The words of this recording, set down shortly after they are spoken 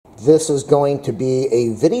This is going to be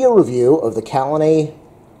a video review of the CALLANY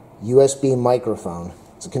USB microphone.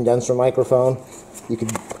 It's a condenser microphone. You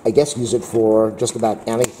could, I guess, use it for just about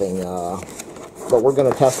anything, but we're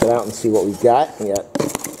going to test it out and see what we've got. It's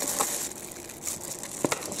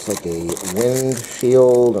like a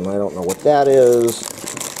windshield, and I don't know what that is.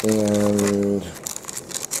 And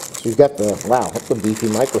so you've got the, wow, that's a beefy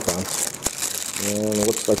microphone. And it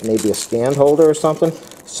looks like maybe a stand holder or something.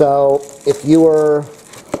 So if you were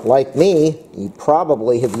like me, you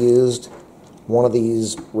probably have used one of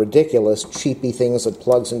these ridiculous cheapy things that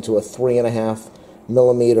plugs into a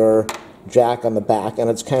 3.5mm jack on the back, and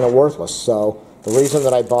it's kind of worthless. So the reason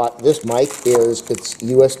that I bought this mic is it's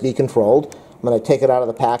USB controlled. I'm going to take it out of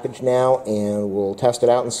the package now and we'll test it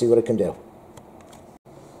out and see what it can do.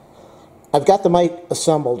 I've got the mic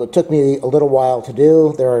assembled. It took me a little while to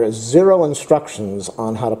do. There are 0 instructions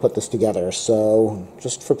on how to put this together. So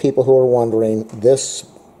just for people who are wondering, this,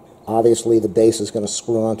 obviously the base is going to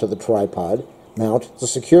screw onto the tripod mount. It's a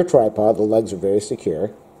secure tripod. The legs are very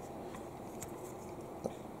secure.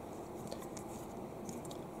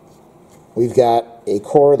 We've got a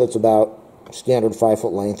cord that's about standard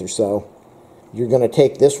 5-foot length or so. You're going to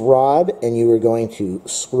take this rod and you are going to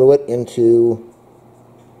screw it into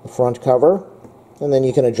the front cover, and then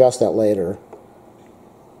you can adjust that later.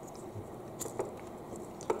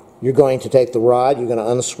 You're going to take the rod, you're going to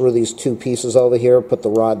unscrew these 2 pieces over here, put the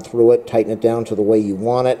rod through it, tighten it down to the way you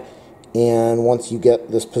want it, and once you get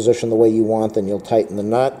this position the way you want, then you'll tighten the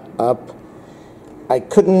nut up. I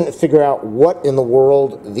couldn't figure out what in the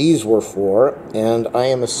world these were for, and I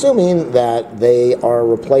am assuming that they are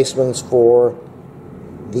replacements for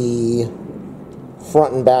the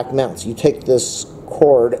front and back mounts. You take this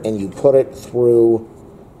cord and you put it through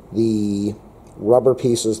the rubber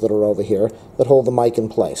pieces that are over here that hold the mic in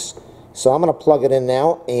place. So I'm going to plug it in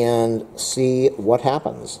now and see what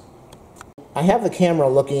happens. I have the camera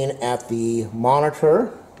looking at the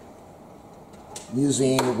monitor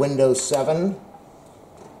using Windows 7.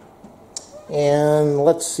 And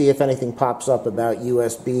let's see if anything pops up about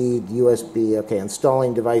USB, okay,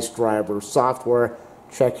 installing device driver software.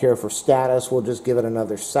 Check here for status. We'll just give it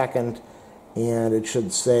another second, and it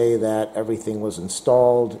should say that everything was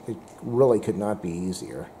installed. It really could not be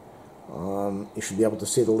easier. You should be able to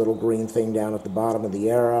see the little green thing down at the bottom of the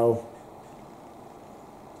arrow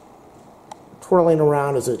twirling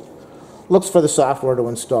around as it looks for the software to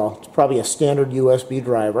install. It's probably a standard USB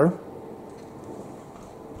driver.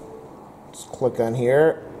 Click on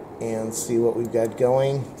here and see what we've got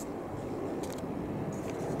going.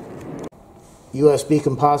 USB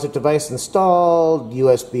composite device installed,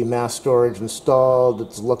 USB mass storage installed.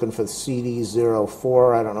 It's looking for the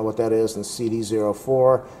CD04, I don't know what that is, and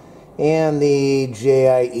CD04, and the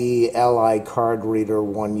JIE LI card reader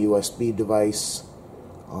 1 USB device.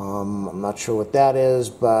 I'm not sure what that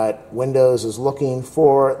is, but Windows is looking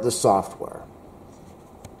for the software.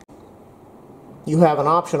 You have an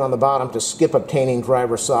option on the bottom to skip obtaining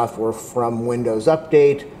driver software from Windows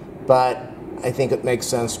Update, but I think it makes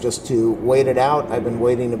sense just to wait it out. I've been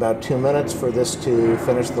waiting about 2 minutes for this to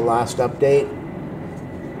finish the last update.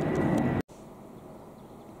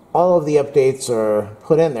 All of the updates are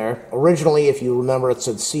put in there. Originally, if you remember, it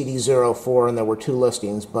said CD04 and there were 2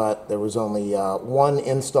 listings, but there was only 1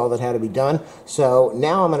 install that had to be done. So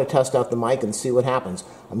now I'm going to test out the mic and see what happens.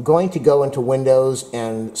 I'm going to go into Windows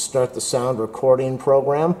and start the sound recording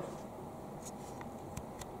program.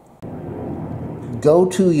 Go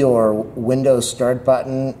to your Windows Start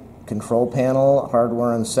button, Control Panel,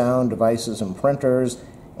 Hardware and Sound, Devices and Printers,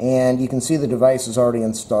 and you can see the device is already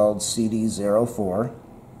installed, CD04.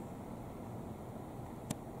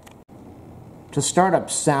 To start up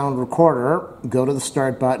Sound Recorder, go to the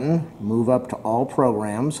Start button, move up to All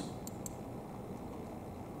Programs,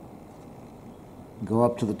 go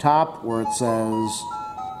up to the top where it says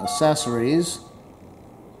Accessories,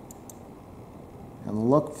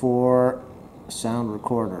 and look for Sound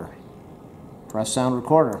Recorder. Press Sound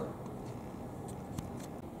Recorder.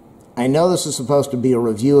 I know this is supposed to be a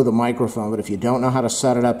review of the microphone, but if you don't know how to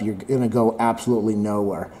set it up, you're going to go absolutely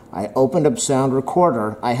nowhere. I opened up Sound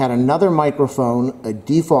Recorder. I had another microphone, a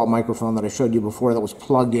default microphone that I showed you before that was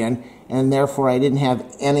plugged in, and therefore I didn't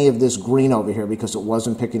have any of this green over here because it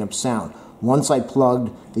wasn't picking up sound. Once I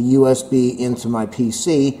plugged the USB into my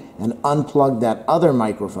PC and unplugged that other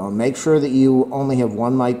microphone, make sure that you only have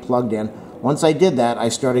one mic plugged in. Once I did that, I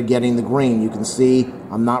started getting the green. You can see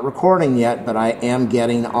I'm not recording yet, but I am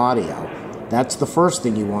getting audio. That's the first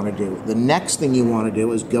thing you want to do. The next thing you want to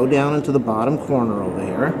do is go down into the bottom corner over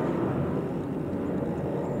here,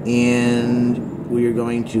 and we are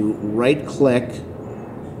going to right-click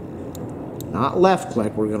not left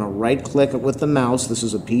click. We're going to right click it with the mouse. This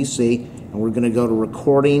is a PC, and we're going to go to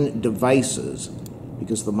recording devices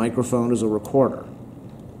because the microphone is a recorder.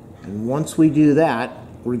 And once we do that,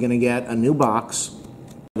 we're going to get a new box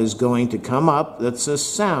that is going to come up that says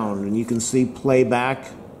sound, and you can see playback,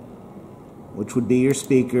 which would be your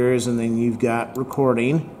speakers, and then you've got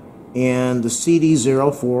recording. And the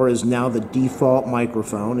CD04 is now the default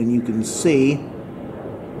microphone, and you can see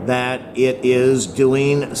that it is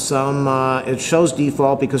doing some, it shows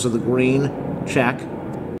default because of the green check.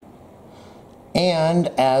 And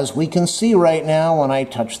as we can see right now when I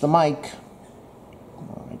touch the mic,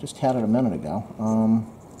 I just had it a minute ago,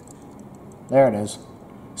 there it is.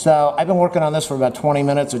 So I've been working on this for about 20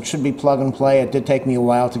 minutes. It should be plug and play. It did take me a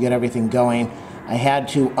while to get everything going. I had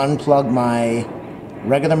to unplug my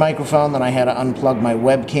regular microphone, then I had to unplug my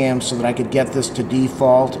webcam so that I could get this to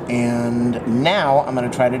default, and now I'm going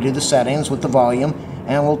to try to do the settings with the volume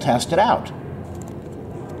and we'll test it out.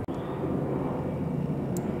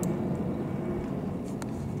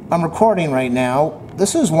 I'm recording right now.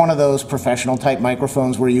 This is one of those professional type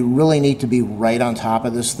microphones where you really need to be right on top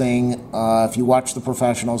of this thing. If you watch the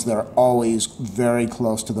professionals, they're always very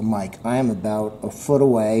close to the mic. I am about a foot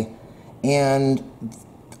away, and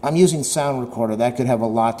I'm using sound recorder. That could have a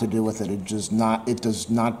lot to do with it. It does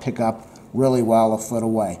not pick up really well a foot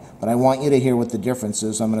away. But I want you to hear what the difference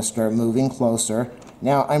is. I'm going to start moving closer.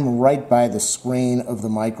 Now I'm right by the screen of the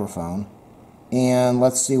microphone, and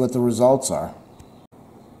let's see what the results are.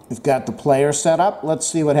 We've got the player set up. Let's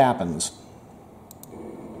see what happens.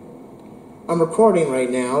 I'm recording right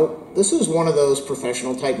now. This is one of those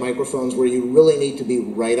professional type microphones where you really need to be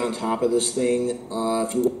right on top of this thing.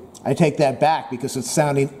 I take that back because it's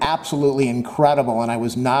sounding absolutely incredible and I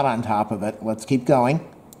was not on top of it. Let's keep going.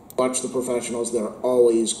 Watch the professionals. They're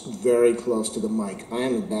always very close to the mic. I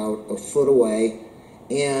am about a foot away,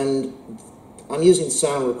 and I'm using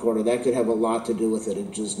sound recorder. That could have a lot to do with it.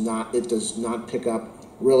 It does not pick up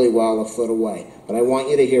really well a foot away. But I want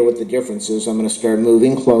you to hear what the difference is. I'm going to start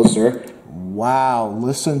moving closer. Wow,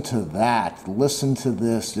 listen to that. Listen to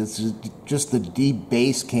this. It's just the deep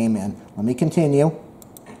bass came in. Let me continue.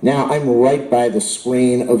 Now I'm right by the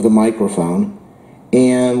screen of the microphone,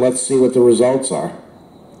 and let's see what the results are.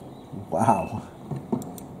 Wow.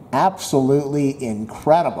 Absolutely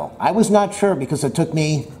incredible. I was not sure because it took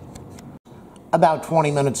me about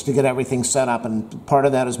 20 minutes to get everything set up, and part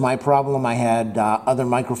of that is my problem. I had other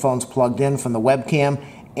microphones plugged in from the webcam,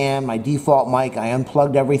 and my default mic, I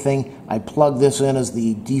unplugged everything. I plugged this in as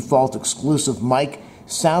the default exclusive mic.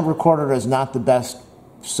 Sound recorder is not the best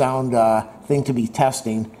sound thing to be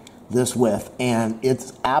testing this with, and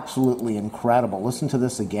it's absolutely incredible. Listen to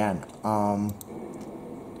this again.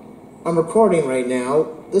 I'm recording right now.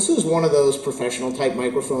 This is one of those professional type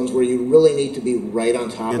microphones where you really need to be right on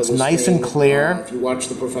top of this thing. It's nice and clear. If you watch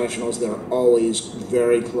the professionals, they're always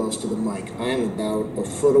very close to the mic. I am about a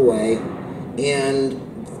foot away, and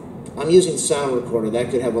I'm using sound recorder. That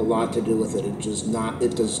could have a lot to do with it. It does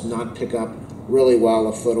not pick up really well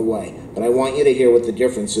a foot away. But I want you to hear what the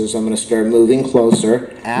difference is. I'm going to start moving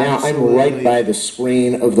closer. Absolutely. Now I'm right by the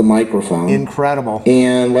screen of the microphone. Incredible.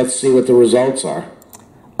 And let's see what the results are.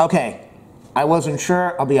 Okay, I wasn't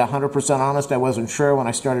sure. I'll be 100% honest. I wasn't sure when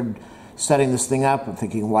I started setting this thing up. I'm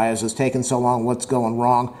thinking, why is this taking so long? What's going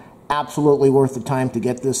wrong? Absolutely worth the time to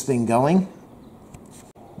get this thing going.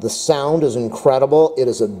 The sound is incredible. It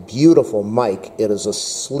is a beautiful mic. It is a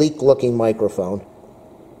sleek-looking microphone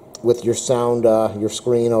with your sound, your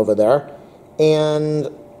screen over there. And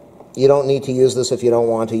you don't need to use this if you don't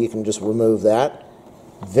want to. You can just remove that.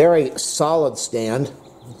 Very solid stand,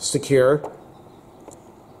 secure.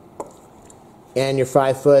 And your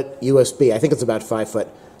 5-foot USB. I think it's about 5 foot.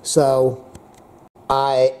 So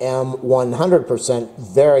I am 100%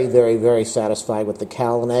 very, very, very satisfied with the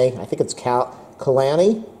CALLANY. I think it's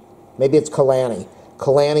CALLANY? Maybe it's CALLANY.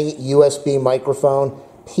 CALLANY USB microphone,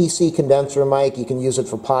 PC condenser mic. You can use it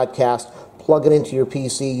for podcast. Plug it into your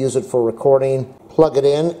PC, use it for recording. Plug it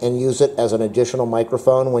in and use it as an additional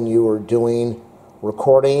microphone when you are doing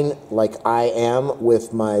recording like I am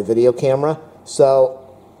with my video camera. So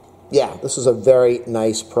yeah, this is a very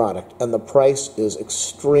nice product, and the price is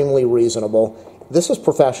extremely reasonable. This is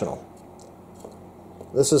professional.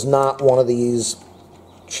 This is not one of these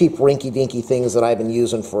cheap rinky-dinky things that I've been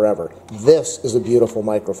using forever. This is a beautiful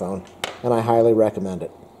microphone, and I highly recommend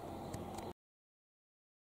it.